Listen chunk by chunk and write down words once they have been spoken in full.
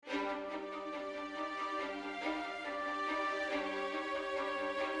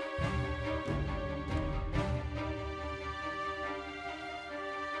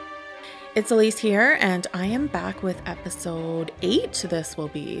it's Elise here, and I am back with episode 8. This will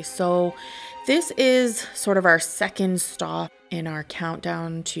be. So, this is sort of our second stop in our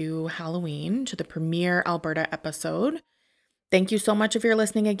countdown to Halloween, to the premiere Alberta episode. Thank you so much if you're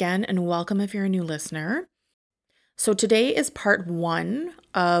listening again, and welcome if you're a new listener. So, today is part 1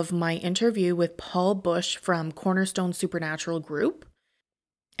 of my interview with Paul Bush from Cornerstone Supernatural Group.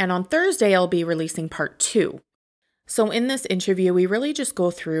 And on Thursday, I'll be releasing part 2. So in this interview, we really just go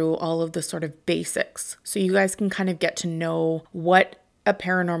through all of the sort of basics so you guys can kind of get to know what a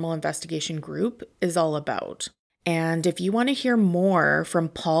paranormal investigation group is all about. And if you want to hear more from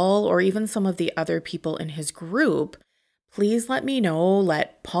Paul or even some of the other people in his group, please let me know.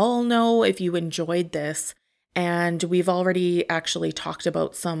 Let Paul know if you enjoyed this. And we've already actually talked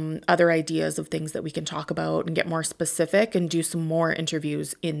about some other ideas of things that we can talk about and get more specific and do some more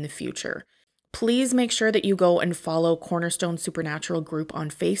interviews in the future. Please make sure that you go and follow Cornerstone Supernatural Group on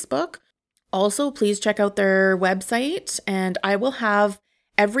Facebook. Also, please check out their website, and I will have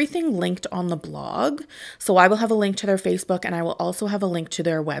everything linked on the blog. So I will have a link to their Facebook, and I will also have a link to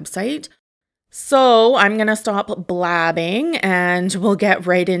their website. So I'm going to stop blabbing and we'll get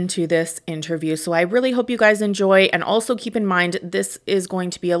right into this interview. So I really hope you guys enjoy, and also keep in mind this is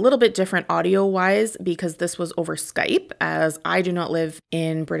going to be a little bit different audio-wise because this was over Skype, as I do not live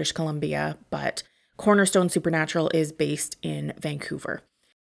in British Columbia, but Cornerstone Supernatural is based in Vancouver.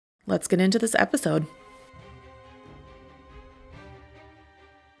 Let's get into this episode.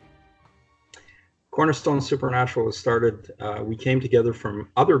 Cornerstone Supernatural was started, we came together from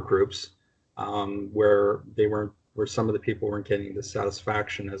other groups where some of the people weren't getting the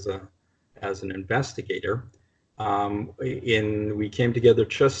satisfaction as an investigator. We came together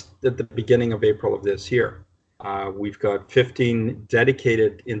just at the beginning of April of this year. We've got 15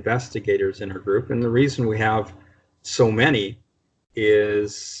 dedicated investigators in our group, and the reason we have so many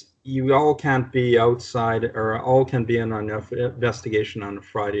is you all can't be outside, or all can be in an investigation on a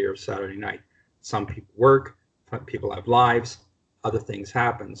Friday or Saturday night. Some people work, people have lives, other things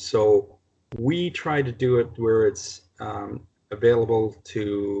happen. So we try to do it where it's available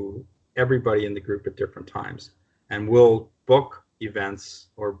to everybody in the group at different times. And we'll book events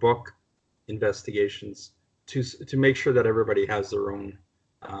or book investigations to make sure that everybody has their own,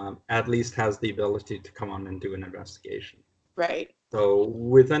 at least has the ability to come on and do an investigation. Right. So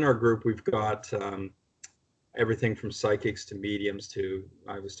within our group, we've got everything from psychics to mediums to,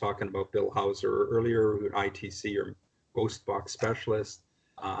 I was talking about Bill Hauser earlier, ITC or ghost box specialist.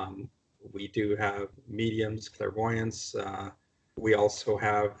 We do have mediums, clairvoyants. We also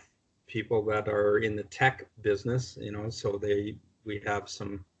have people that are in the tech business, so we have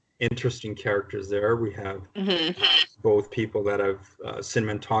some interesting characters there. We have both people that have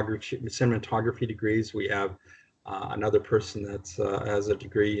cinematography degrees. We have another person that has a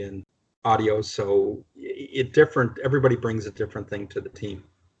degree in audio. So everybody brings a different thing to the team.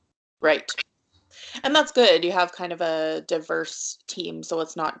 Right. And that's good. You have kind of a diverse team, so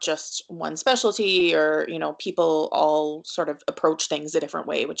it's not just one specialty, or, people all sort of approach things a different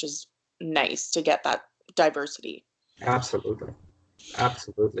way, which is nice to get that diversity. Absolutely.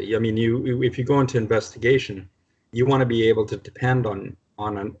 I mean, if you go into investigation, you want to be able to depend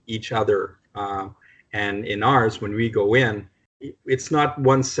on each other. And in ours, when we go in, it's not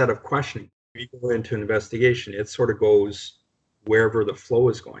one set of questioning. We go into an investigation, it sort of goes wherever the flow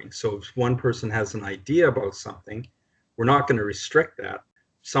is going. So if one person has an idea about something, we're not going to restrict that.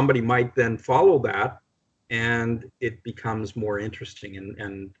 Somebody might then follow that, and it becomes more interesting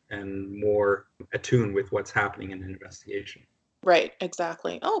and more attuned with what's happening in an investigation. Right,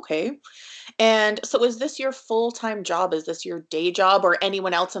 exactly. Okay. And so is this your full-time job? Is this your day job, or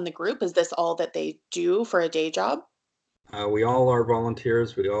anyone else in the group? Is this all that they do for a day job? We all are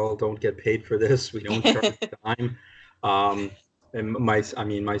volunteers. We all don't get paid for this. We don't charge a dime. And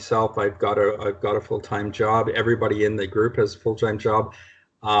myself, I've got a full-time job. Everybody in the group has a full-time job,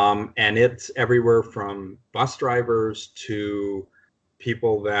 and it's everywhere from bus drivers to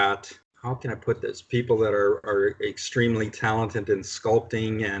people that, how can I put this? People that are extremely talented in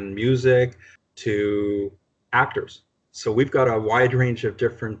sculpting and music, to actors. So we've got a wide range of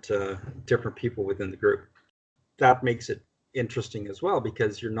different people within the group. That makes it interesting as well,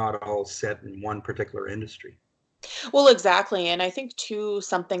 because you're not all set in one particular industry. Well, exactly. And I think too,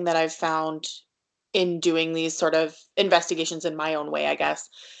 something that I've found in doing these sort of investigations in my own way, I guess,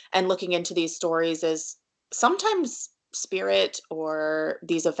 and looking into these stories, is sometimes spirit or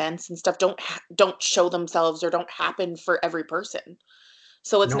these events and stuff don't show themselves or don't happen for every person.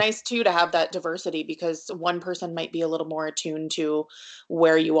 So it's No, nice too to have that diversity, because one person might be a little more attuned to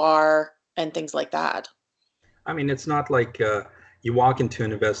where you are and things like that. I mean, it's not like You walk into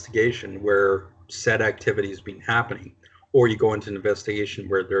an investigation where said activity has been happening, or you go into an investigation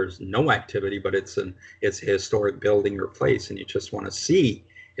where there's no activity, but it's a historic building or place, and you just want to see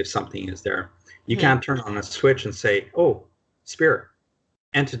if something is there. You can't turn on a switch and say, "Oh, spirit,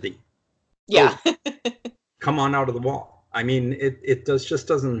 entity, yeah, come on out of the wall." I mean, it just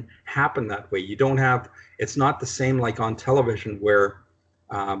doesn't happen that way. You don't have. It's not the same like on television where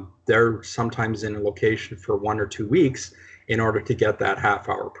they're sometimes in a location for 1 or 2 weeks in order to get that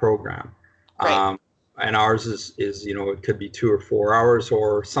half-hour program. right. And ours is it could be 2 or 4 hours,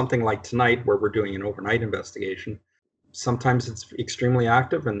 or something like tonight where we're doing an overnight investigation. Sometimes it's extremely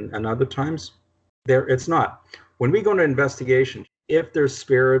active, and other times it's not. When we go into investigation, if there's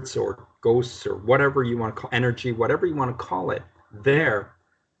spirits or ghosts or whatever you want to call energy, whatever you want to call it,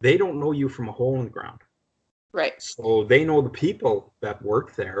 they don't know you from a hole in the ground. Right. So they know the people that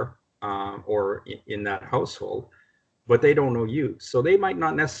work there, or in that household, but they don't know you. So they might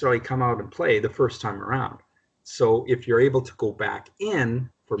not necessarily come out and play the first time around. So if you're able to go back in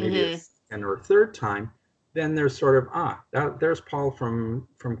for maybe a second or third time, then there's sort of, there's Paul from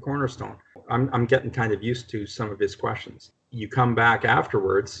Cornerstone. I'm getting kind of used to some of his questions. You come back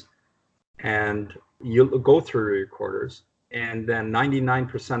afterwards and you go through your recorders, and then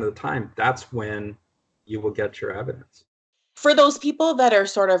 99% of the time, that's when you will get your evidence. For those people that are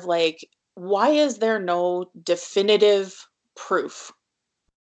sort of like, why is there no definitive proof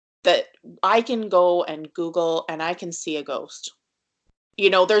that I can go and Google and I can see a ghost?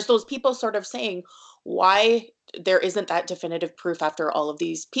 There's those people sort of saying, why there isn't that definitive proof after all of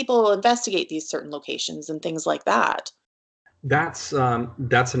these people investigate these certain locations and things like that. That's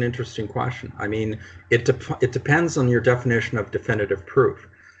an interesting question. I mean, it depends on your definition of definitive proof.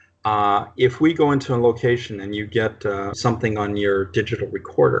 If we go into a location and you get something on your digital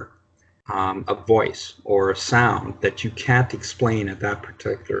recorder, a voice or a sound that you can't explain at that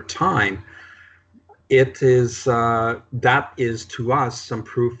particular time, it is that is to us some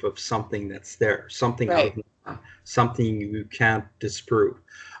proof of something that's there, something out of the norm, something you can't disprove,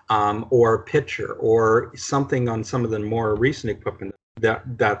 or a picture or something on some of the more recent equipment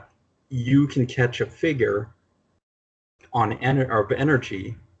that you can catch a figure on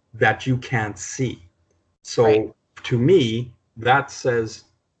energy that you can't see. So to me, that says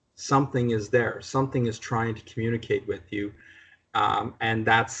something is there, something is trying to communicate with you, and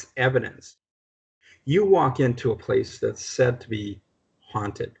that's evidence. You walk into a place that's said to be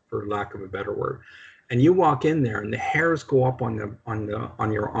haunted, for lack of a better word, and you walk in there and the hairs go up on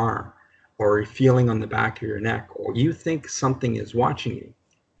your arm, or you're feeling on the back of your neck, or you think something is watching you.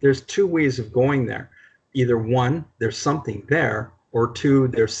 There's two ways of going there. Either one, there's something there, or two,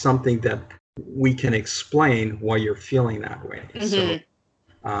 there's something that we can explain why you're feeling that way. So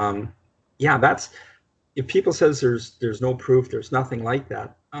that's, if people says there's no proof, there's nothing like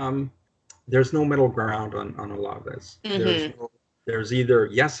that, there's no middle ground on a lot of this. There's either,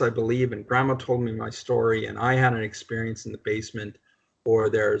 yes, I believe, and grandma told me my story and I had an experience in the basement, or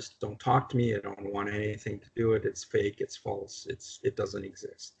there's, don't talk to me, I don't want anything to do with it, it's fake, it's false, it doesn't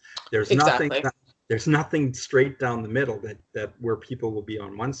exist. There's nothing straight down the middle that where people will be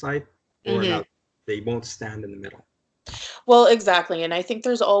on one side or another. They won't stand in the middle. Well, exactly. And I think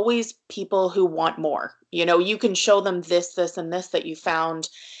there's always people who want more. You can show them this, and this that you found,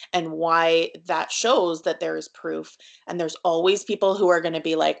 and why that shows that there is proof. And there's always people who are going to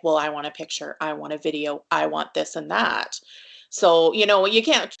be like, well, I want a picture, I want a video, I want this and that. So, you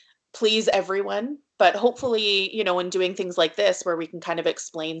can't please everyone, but hopefully, in doing things like this, where we can kind of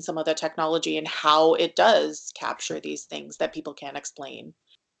explain some of the technology and how it does capture these things that people can't explain.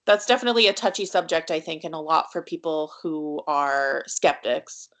 That's definitely a touchy subject, I think, and a lot for people who are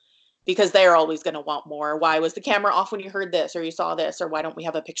skeptics, because they're always going to want more. Why was the camera off when you heard this, or you saw this, or why don't we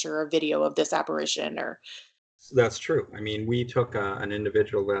have a picture or video of this apparition? Or that's true. I mean, we took an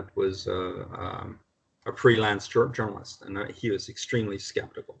individual that was a freelance journalist, and he was extremely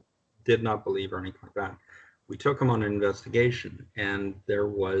skeptical, did not believe or anything like that. We took him on an investigation, and there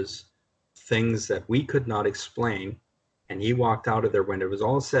was things that we could not explain. And he walked out of there when it was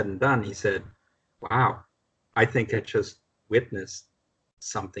all said and done. He said, wow, I think I just witnessed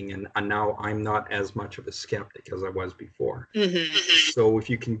something. And now I'm not as much of a skeptic as I was before. So if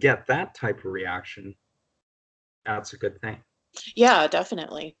you can get that type of reaction, that's a good thing. Yeah,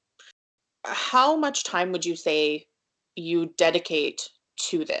 definitely. How much time would you say you dedicate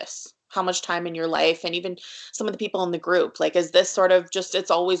to this? How much time in your life, and even some of the people in the group, like, is this sort of just, it's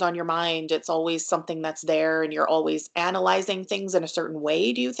always on your mind, it's always something that's there, and you're always analyzing things in a certain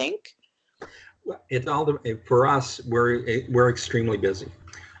way, do you think? For us, we're extremely busy.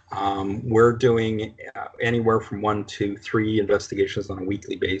 We're doing anywhere from 1 to 3 investigations on a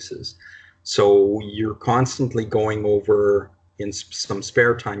weekly basis. So you're constantly going over, in some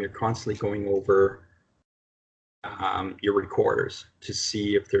spare time, you're constantly going over your recorders to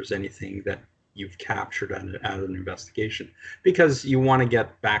see if there's anything that you've captured at an investigation, because you want to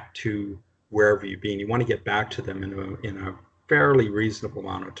get back to wherever you've been. You want to get back to them in a fairly reasonable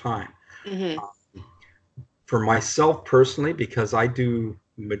amount of time. For myself personally, because I do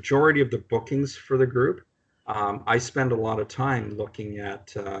majority of the bookings for the group, I spend a lot of time looking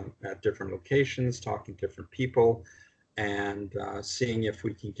at different locations, talking to different people, and seeing if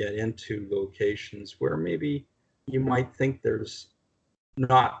we can get into locations where maybe you might think there's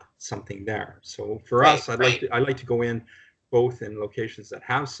not something there. So for us, I like to go in both in locations that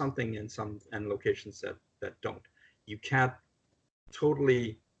have something and locations that don't. You can't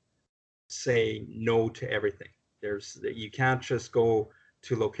totally say no to everything. You can't just go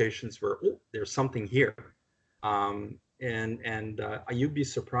to locations where there's something here, and you'd be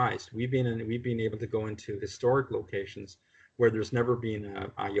surprised. We've been able to go into historic locations where there's never been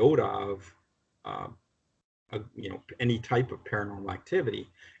an iota of any type of paranormal activity,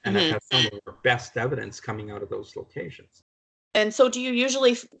 and it has some of our best evidence coming out of those locations. And so do you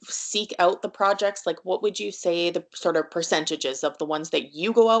usually seek out the projects? Like, what would you say the sort of percentages of the ones that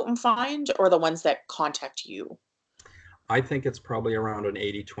you go out and find, or the ones that contact you? I think it's probably around an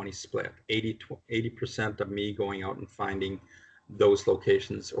 80-20 split. 80% of me going out and finding those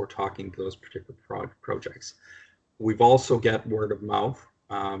locations or talking to those particular projects. We've also get word of mouth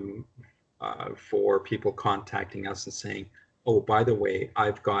for people contacting us and saying, oh, by the way,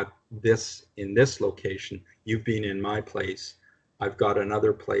 I've got this in this location. You've been in my place. I've got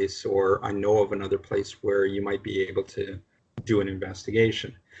another place, or I know of another place where you might be able to do an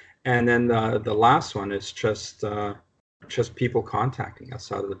investigation. And then the last one is just people contacting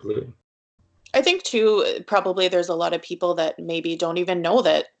us out of the blue. I think too, probably there's a lot of people that maybe don't even know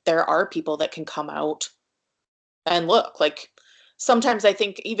that there are people that can come out and look. Like, sometimes I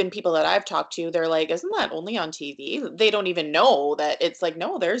think even people that I've talked to, they're like, isn't that only on TV? They don't even know that it's like,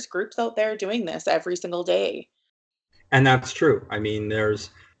 no, there's groups out there doing this every single day. And that's true. I mean,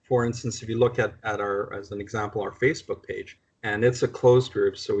 for instance, if you look at our, as an example, our Facebook page, and it's a closed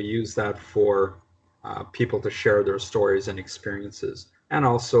group, so we use that for people to share their stories and experiences, and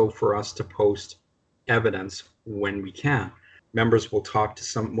also for us to post evidence when we can. Members will talk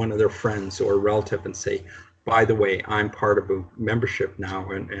to one of their friends or relative and say, by the way, I'm part of a membership now,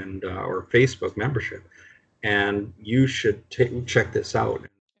 or Facebook membership, and you should check this out.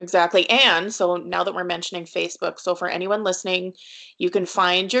 Exactly. And so now that we're mentioning Facebook, so for anyone listening, you can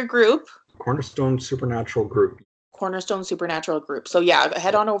find your group, Cornerstone Supernatural Group. Cornerstone Supernatural Group. So yeah,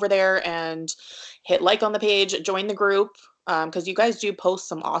 head on over there and hit like on the page, join the group, because you guys do post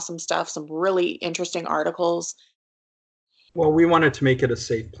some awesome stuff, some really interesting articles. Well, we wanted to make it a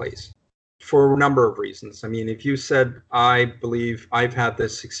safe place for a number of reasons. I mean, if you said, I believe I've had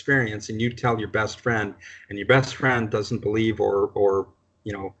this experience, and you tell your best friend, and your best friend doesn't believe or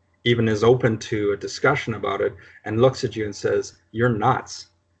even is open to a discussion about it, and looks at you and says, you're nuts.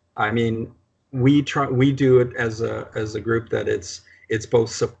 I mean, we do it as a group that it's both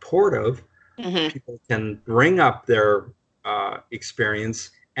supportive. People can bring up their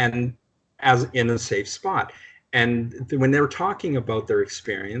experience, and as in a safe spot. And when they're talking about their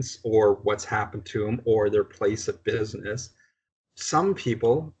experience or what's happened to them or their place of business, some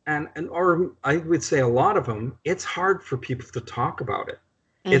people, or I would say a lot of them, it's hard for people to talk about it.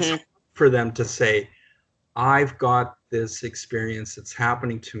 It's hard for them to say, I've got this experience that's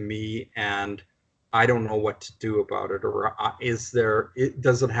happening to me and I don't know what to do about it, or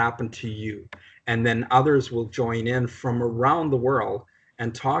does it happen to you? And then others will join in from around the world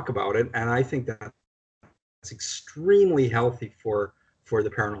and talk about it. And I think that's extremely healthy for the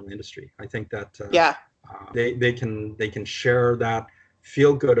paranormal industry. I think that they can share that,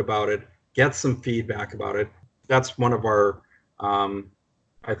 feel good about it, get some feedback about it. That's one of our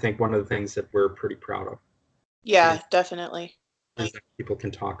I think one of the things that we're pretty proud of. Yeah, definitely. That people can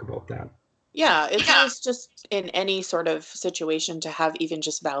talk about that. Yeah, it's nice just in any sort of situation to have even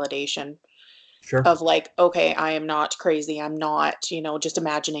just validation of like, okay, I am not crazy. I'm not, just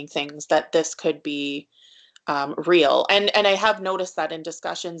imagining things, that this could be real. And I have noticed that in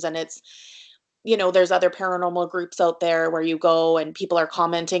discussions, and it's, there's other paranormal groups out there where you go and people are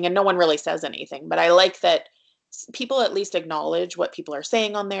commenting and no one really says anything. But I like that people at least acknowledge what people are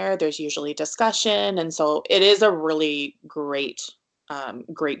saying on there. There's usually discussion. And so it is a really great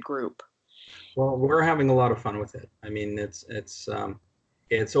group. Well, we're having a lot of fun with it. I mean, it's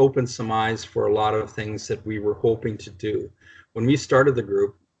opened some eyes for a lot of things that we were hoping to do. When we started the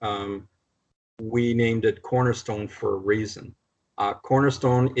group, we named it Cornerstone for a reason.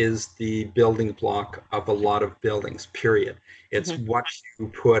 Cornerstone is the building block of a lot of buildings, period. It's what you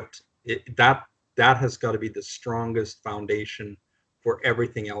put, that has got to be the strongest foundation for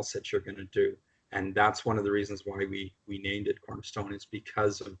everything else that you're going to do. And that's one of the reasons why we named it Cornerstone, is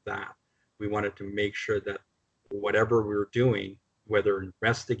because of that. We wanted to make sure that whatever we're doing, whether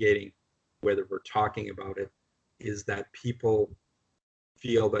investigating, whether we're talking about it, is that people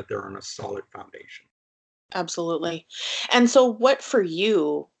feel that they're on a solid foundation. Absolutely. And so what for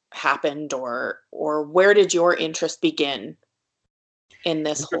you happened, or where did your interest begin in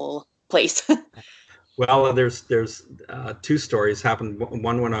this whole place? Well, there's two stories happened.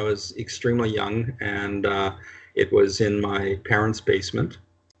 One when I was extremely young, and it was in my parents' basement,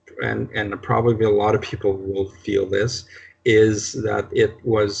 and probably a lot of people will feel this, is that it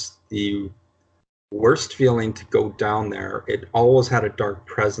was the worst feeling to go down there. It always had a dark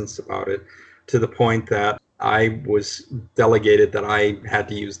presence about it, to the point that I was delegated that I had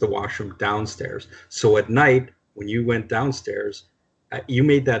to use the washroom downstairs. So at night, when you went downstairs, you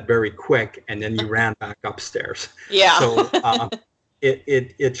made that very quick, and then you ran back upstairs. Yeah. So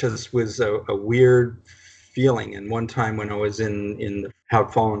it just was a weird feeling. And one time when I was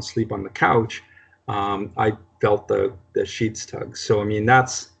have fallen asleep on the couch, I felt the sheets tug. So I mean,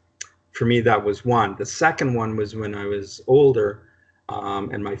 for me, that was one. The second one was when I was older,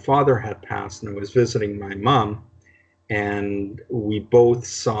 and my father had passed, and I was visiting my mom, and we both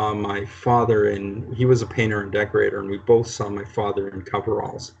saw my father he was a painter and decorator, and we both saw my father in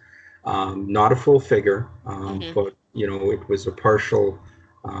coveralls. Not a full figure, but it was a partial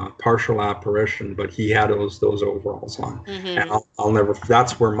apparition, but he had those overalls on. And I'll never,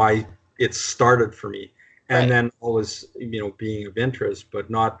 that's where it started for me. And then always, being of interest, but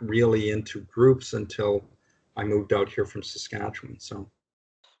not really into groups until I moved out here from Saskatchewan. So,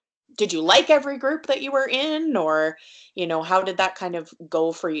 did you like every group that you were in, or, how did that kind of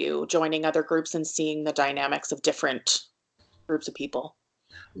go for you, joining other groups and seeing the dynamics of different groups of people?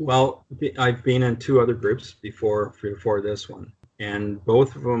 well, I've been in two other groups before this one, and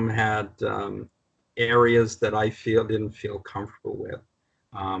both of them had areas that I didn't feel comfortable with.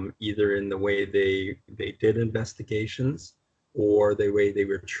 Either in the way they did investigations, or the way they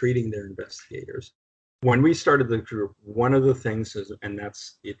were treating their investigators. When we started the group, one of the things is, and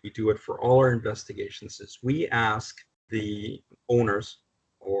that's it, we do it for all our investigations, is we ask the owners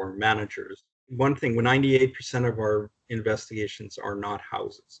or managers. One thing, 98% of our investigations are not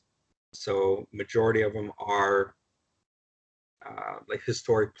houses. So majority of them are like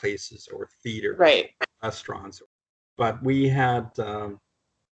historic places or theaters, Right. restaurants. But we had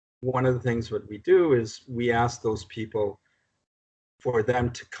one of the things what we do is we ask those people for them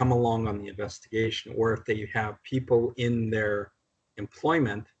to come along on the investigation, or if they have people in their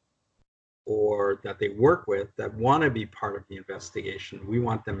employment or that they work with that want to be part of the investigation, we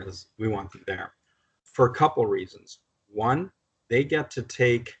want them there for a couple reasons. One, they get to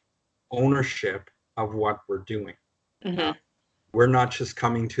take ownership of what we're doing. We're not just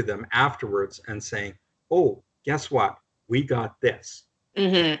coming to them afterwards and saying, oh, guess what, we got this.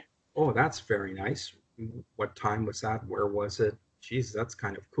 Oh, that's very nice. What time was that? Where was it? Geez, that's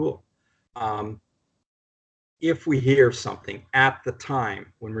kind of cool. If we hear something at the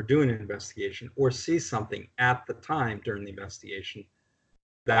time when we're doing an investigation, or see something at the time during the investigation,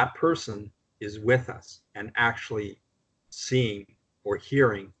 that person is with us and actually seeing or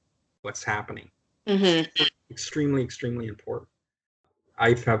hearing what's happening. Extremely, extremely important.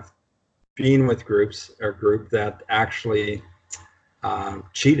 I have been with a group that actually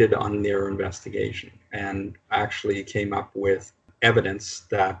cheated on their investigation and actually came up with evidence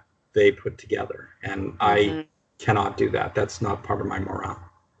that they put together, and I cannot do that. That's not part of my morale.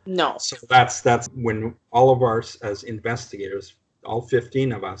 No. So that's when all of us as investigators, all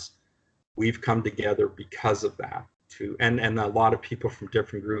 15 of us, we've come together because of that too. And a lot of people from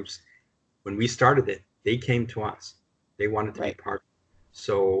different groups, when we started it, they came to us. They wanted to be part.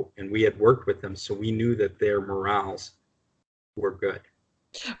 So, and we had worked with them, so we knew that their morales were good.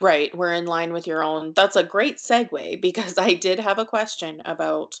 Right. We're in line with your own. That's a great segue, because I did have a question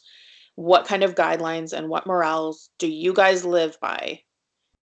about what kind of guidelines and what morals do you guys live by?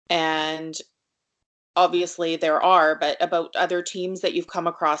 And obviously there are, but about other teams that you've come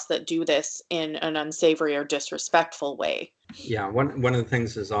across that do this in an unsavory or disrespectful way. Yeah, one of the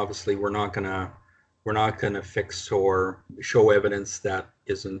things is, obviously we're not gonna fix or show evidence that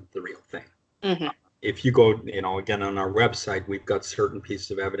isn't the real thing. If you go, again, on our website, we've got certain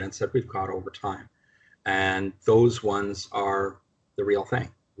pieces of evidence that we've got over time, and those ones are the real thing.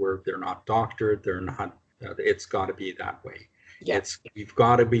 Where they're not doctored, they're not. It's got to be that way. We've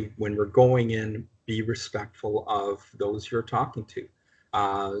got to be, when we're going in, be respectful of those you're talking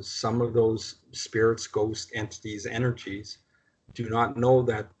to. Some of those spirits, ghost entities, energies do not know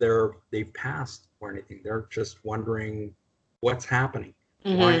that they've passed or anything. They're just wondering what's happening.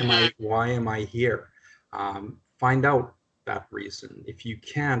 Why am I here? Find out that reason. If you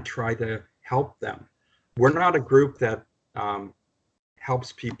can, try to help them. We're not a group that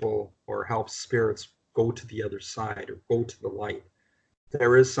helps people or helps spirits go to the other side or go to the light.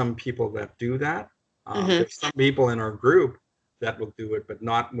 There is some people that do that. There's some people in our group that will do it, but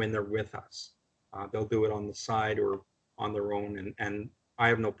not when they're with us. They'll do it on the side or on their own, and I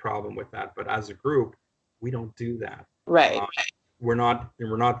have no problem with that. But as a group, we don't do that. Right. We're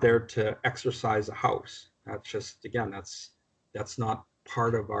not there to exercise a house. That's just, again, that's not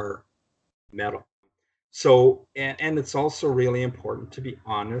part of our metal. So, and it's also really important to be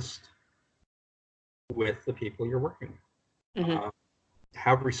honest with the people you're working with.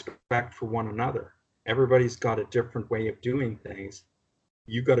 Have respect for one another. Everybody's got a different way of doing things.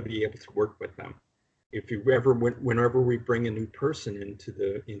 You got to be able to work with them. Whenever we bring a new person into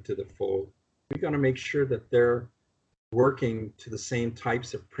the fold, we got to make sure that they're working to the same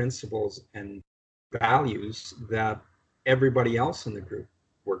types of principles and values that everybody else in the group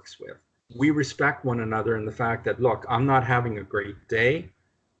works with. We respect one another in the fact that, look, I'm not having a great day.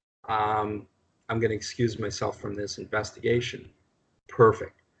 I'm going to excuse myself from this investigation.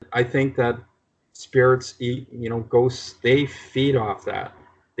 Perfect. I think that spirits ghosts, they feed off that.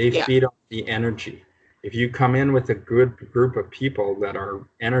 They feed off the energy. If you come in with a good group of people that are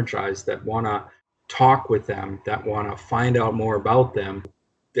energized, that want to talk with them, that want to find out more about them,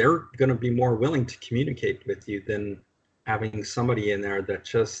 they're going to be more willing to communicate with you than having somebody in there that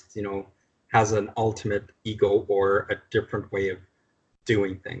just, has an ultimate ego or a different way of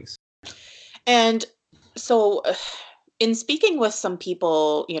doing things. And so in speaking with some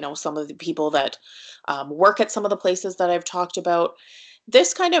people, some of the people that work at some of the places that I've talked about,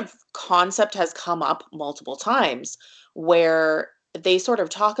 this kind of concept has come up multiple times where they sort of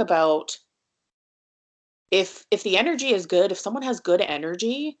talk about if the energy is good, if someone has good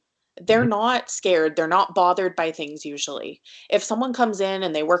energy, they're not scared, they're not bothered by things usually. If someone comes in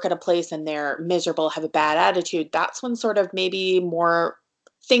and they work at a place and they're miserable, have a bad attitude, that's when sort of maybe more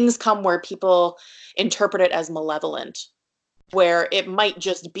things come where people interpret it as malevolent, where it might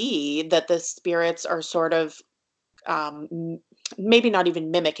just be that the spirits are sort of maybe not even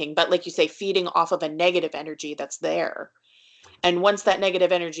mimicking, but like you say, feeding off of a negative energy that's there. And once that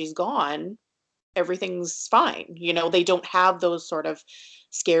negative energy is gone, everything's fine. They don't have those sort of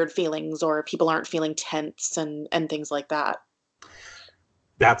scared feelings, or people aren't feeling tense and things like that.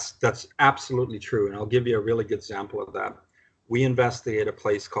 That's absolutely true. And I'll give you a really good example of that. We investigate a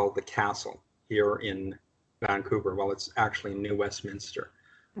place called the Castle here in Vancouver. Well, it's actually in New Westminster.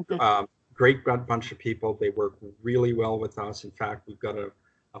 Great bunch of people. They work really well with us. In fact, we've got a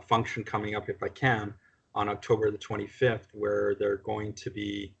function coming up, if I can, on October the 25th, where they're going to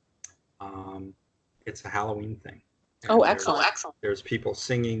be, it's a Halloween thing. And excellent. There's people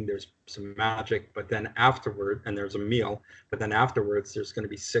singing, there's some magic, but then afterward, and there's a meal, but then afterwards, there's going to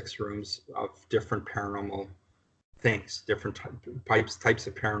be 6 rooms of different paranormal things, different types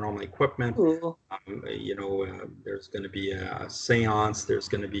of paranormal equipment. There's going to be a seance. There's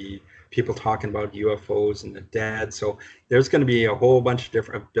going to be people talking about UFOs and the dead. So there's going to be a whole bunch of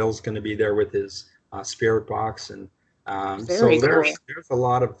different. Bill's going to be there with his spirit box, and so there's a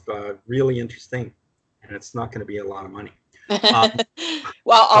lot of really interesting, and it's not going to be a lot of money.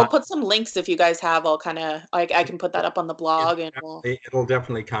 Well, I'll put some links if you guys have. I'll kind of I can put that up on the blog, and it'll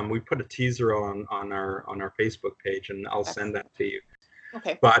definitely come. We put a teaser on our Facebook page, and I'll send that to you.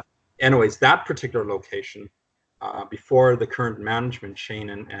 Okay. But anyways, that particular location, before the current management, Shane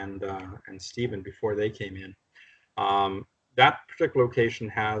and Stephen, before they came in, that particular location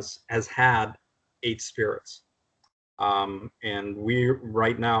has had 8 spirits, and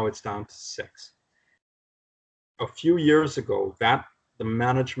right now it's down to 6. A few years ago, the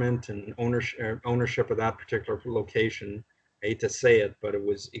management and ownership of that particular location, I hate to say it, but it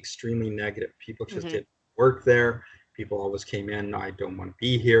was extremely negative. People just didn't work there. People always came in, I don't want to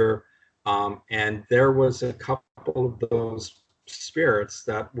be here. And there was a couple of those spirits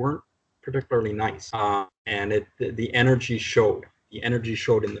that weren't particularly nice. And the energy showed. The energy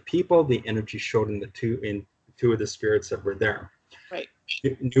showed in the people. The energy showed in two of the spirits that were there. Right.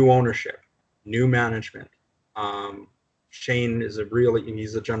 New ownership, new management. Shane is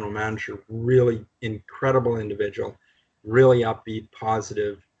he's a general manager, really incredible individual, really upbeat,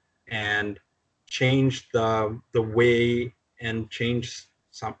 positive, and changed the way and changed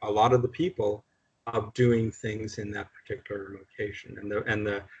a lot of the people of doing things in that particular location. And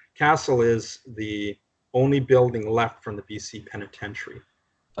the castle is the only building left from the BC Penitentiary.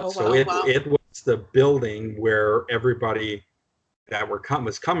 Oh, So wow. it was the building where everybody that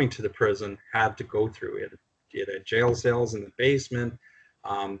was coming to the prison had to go through. It had jail cells in the basement.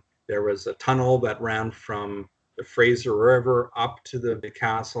 There was a tunnel that ran from the Fraser River up to the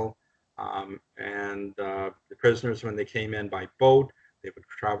castle. And the prisoners, when they came in by boat, they would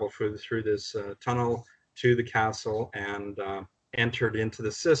travel through this tunnel to the castle and entered into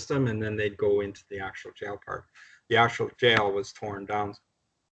the system, and then they'd go into the actual jail part. The actual jail was torn down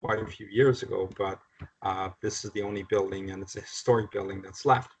quite a few years ago, but this is the only building, and it's a historic building that's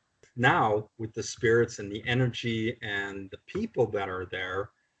left. Now, with the spirits and the energy and the people that are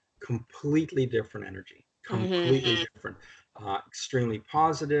there, completely different energy, completely different. Extremely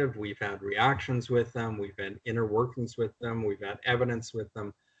positive. We've had reactions with them. We've had inner workings with them. We've had evidence with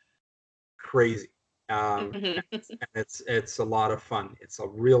them. Crazy. And it's a lot of fun. It's a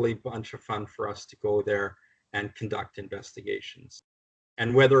really bunch of fun for us to go there and conduct investigations.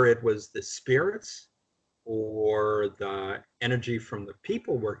 And whether it was the spirits or the energy from the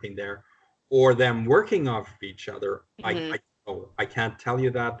people working there or them working off of each other, I can't tell you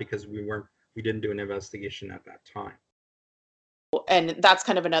that because we didn't do an investigation at that time. And that's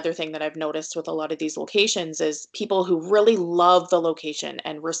kind of another thing that I've noticed with a lot of these locations is people who really love the location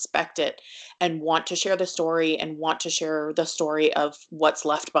and respect it and want to share the story and want to share the story of what's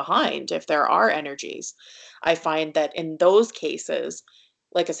left behind if there are energies. I find that in those cases,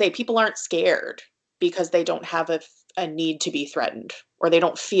 like I say, people aren't scared because they don't have a need to be threatened or they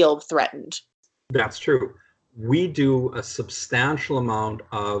don't feel threatened. That's true. We do a substantial amount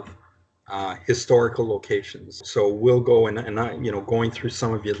of historical locations. So we'll go going through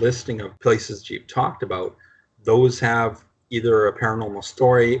some of your listing of places you've talked about, those have either a paranormal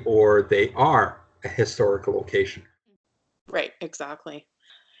story or they are a historical location. Right, exactly.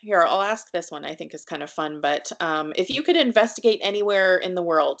 Here, I'll ask this one. I think is kind of fun, but if you could investigate anywhere in the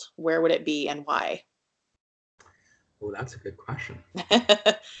world, where would it be and why? Oh, that's a good question.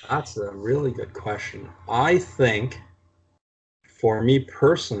 That's a really good question. I think for me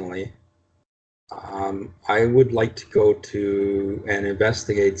personally, I would like to go to and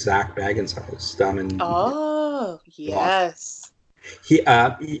investigate Zak Bagans' house down in. Oh, yes. He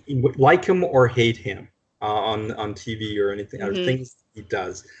like him or hate him on TV or anything or things he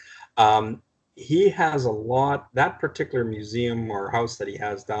does. He has a lot. That particular museum or house that he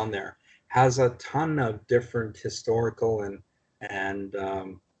has down there has a ton of different historical and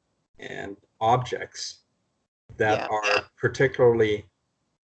objects that are particularly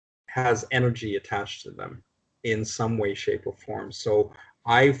has energy attached to them in some way, shape, or form. So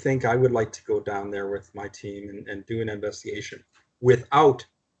I think I would like to go down there with my team and do an investigation without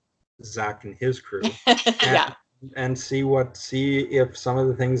Zak and his crew and see if some of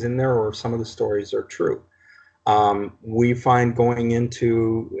the things in there or some of the stories are true. We find going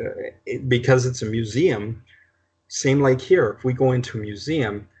into because it's a museum, same like here, if we go into a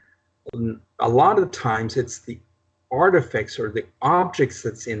museum, a lot of times it's the artifacts or the objects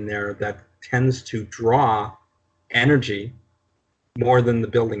that's in there that tends to draw energy more than the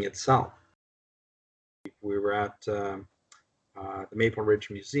building itself. We were at the Maple Ridge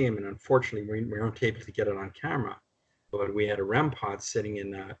Museum, and unfortunately we weren't able to get it on camera, but we had a REM pod sitting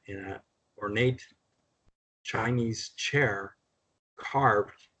in a ornate Chinese chair,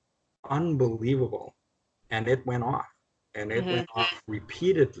 carved, unbelievable, and it went off, and it went off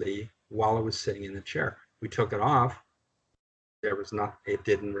repeatedly while it was sitting in the chair. We took it off, it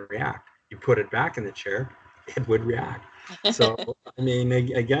didn't react. You put it back in the chair, it would react. So I mean,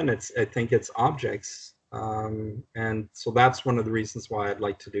 again, I think it's objects, and so that's one of the reasons why I'd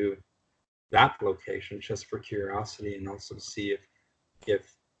like to do that location, just for curiosity and also to see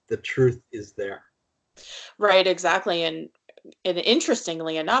if the truth is there. Right, exactly. And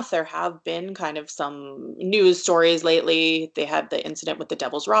interestingly enough, there have been kind of some news stories lately. They had the incident with the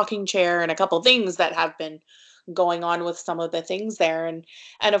Devil's Rocking Chair and a couple things that have been going on with some of the things there. And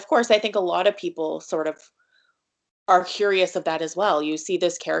of course, I think a lot of people sort of are curious of that as well. You see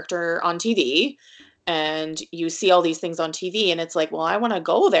this character on TV and you see all these things on TV and it's like, well, I want to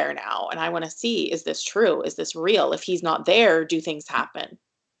go there now and I want to see, is this true? Is this real? If he's not there, do things happen?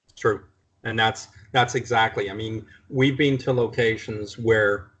 True. And that's exactly. I mean, we've been to locations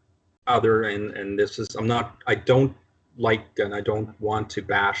where and this is I don't like and I don't want to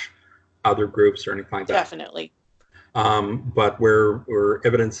bash other groups or anything like that. Definitely. But where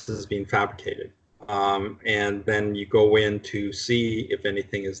evidence is being fabricated. And then you go in to see if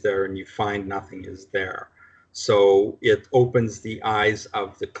anything is there and you find nothing is there. So it opens the eyes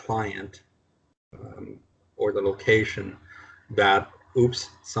of the client or the location that, oops,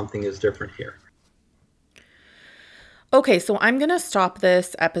 something is different here. Okay, so I'm going to stop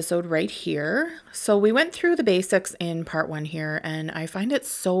this episode right here. So we went through the basics in part 1 here, and I find it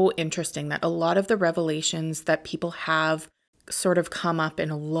so interesting that a lot of the revelations that people have sort of come up in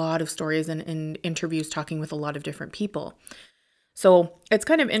a lot of stories and in interviews talking with a lot of different people. So it's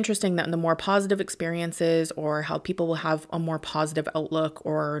kind of interesting that the more positive experiences, or how people will have a more positive outlook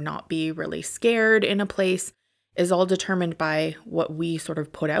or not be really scared in a place, is all determined by what we sort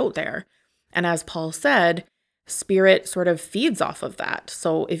of put out there. And as Paul said, spirit sort of feeds off of that.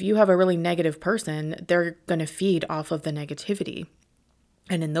 So if you have a really negative person, they're going to feed off of the negativity.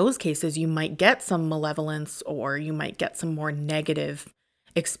 And in those cases, you might get some malevolence, or you might get some more negative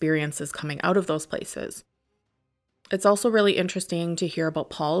experiences coming out of those places. It's also really interesting to hear about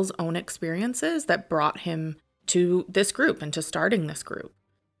Paul's own experiences that brought him to this group and to starting this group.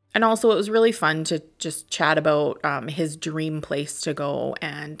 And also, it was really fun to just chat about his dream place to go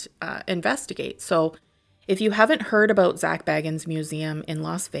and investigate. So if you haven't heard about Zak Bagans Museum in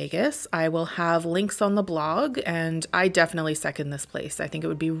Las Vegas, I will have links on the blog, and I definitely second this place. I think it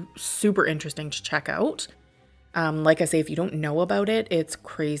would be super interesting to check out. Like I say, if you don't know about it, it's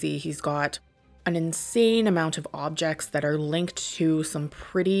crazy. He's got an insane amount of objects that are linked to some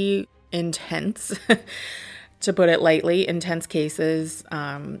pretty intense, to put it lightly, intense cases.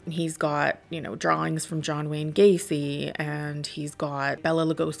 He's got, drawings from John Wayne Gacy, and he's got Bela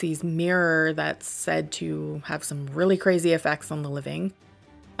Lugosi's mirror that's said to have some really crazy effects on the living.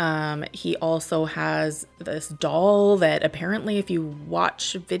 He also has this doll that apparently, if you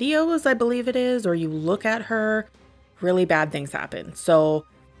watch videos, I believe it is, or you look at her, really bad things happen. So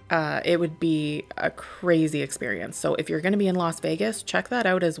it would be a crazy experience. So if you're going to be in Las Vegas, check that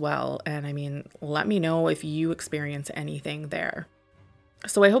out as well. And let me know if you experience anything there.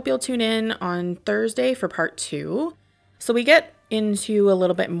 So I hope you'll tune in on Thursday for part 2. So we get into a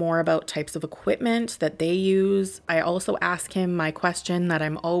little bit more about types of equipment that they use. I also ask him my question that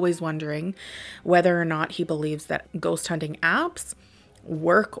I'm always wondering, whether or not he believes that ghost hunting apps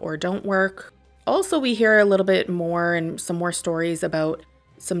work or don't work. Also, we hear a little bit more and some more stories about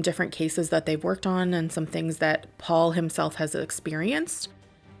some different cases that they've worked on and some things that Paul himself has experienced.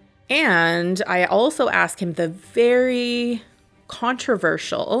 And I also ask him the very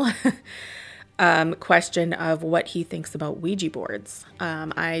controversial question of what he thinks about Ouija boards.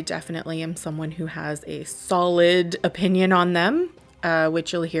 I definitely am someone who has a solid opinion on them,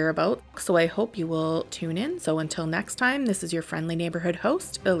 which you'll hear about. So I hope you will tune in. So until next time, this is your friendly neighborhood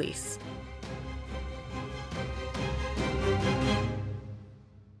host, Elise.